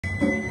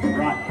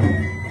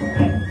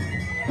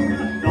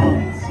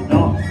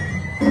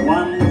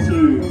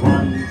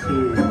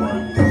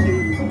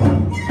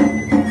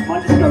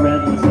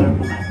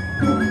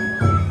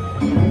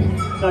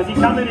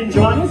you come in and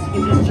join us, you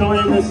can just join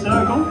in this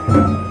circle.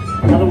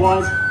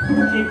 Otherwise,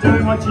 keep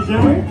doing what you're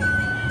doing.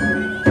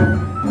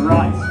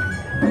 Right,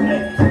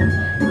 left,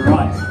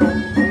 right,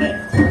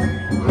 left,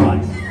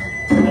 right,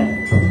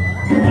 left,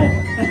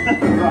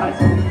 left. Right,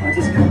 I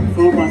just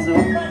fooled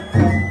myself.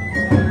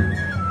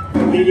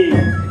 Biggie,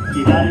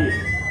 Kidari.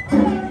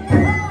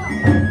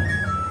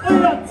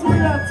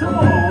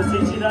 I'll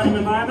teach you that in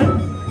a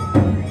moment.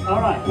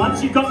 Alright,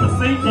 once you've got the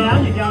feet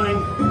down, you're going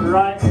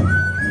right,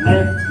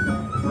 left,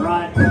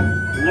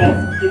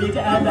 left. You need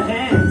to add the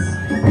hands.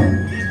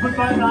 You just put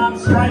both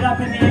arms straight up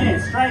in the air,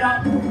 straight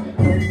up,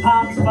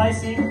 palms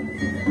facing.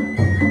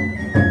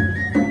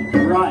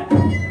 Right,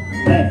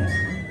 left,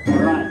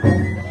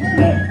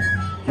 left.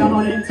 Come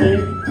on in, team.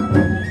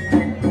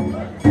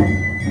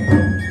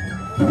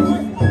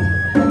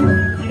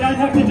 You don't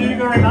have to do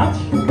very much.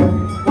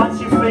 Once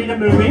your feet are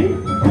moving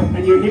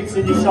and your hips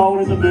and your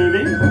shoulders are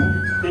moving,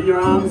 then your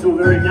arms will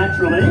very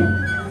naturally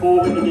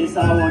fall into this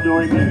Awa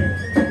Dori move.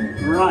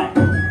 Right,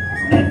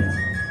 left,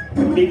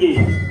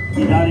 Biggie,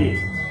 Kidari.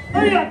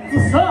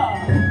 Ayatsa!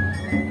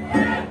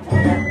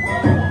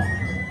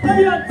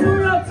 Ayatsa!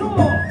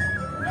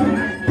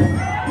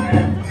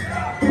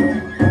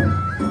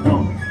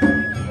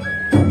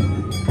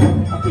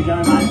 Up we go,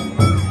 mate.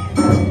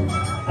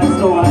 That's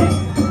the way.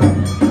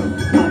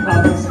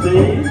 Up at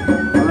speed.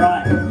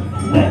 Right,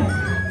 left,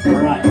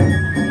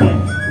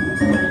 left.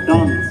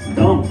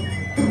 Dons.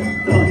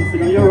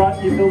 You're right,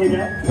 you fill the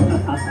gap.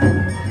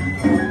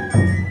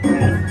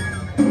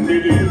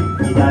 Biggie,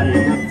 Kidari.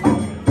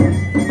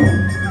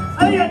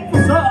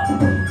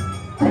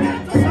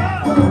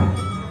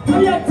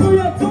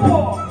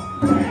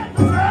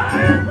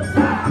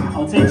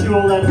 I'll teach you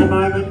all that in a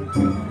moment.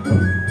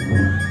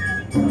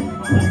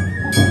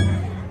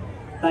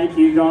 Thank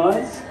you,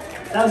 guys.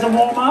 That was a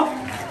warm-up.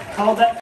 Hold that.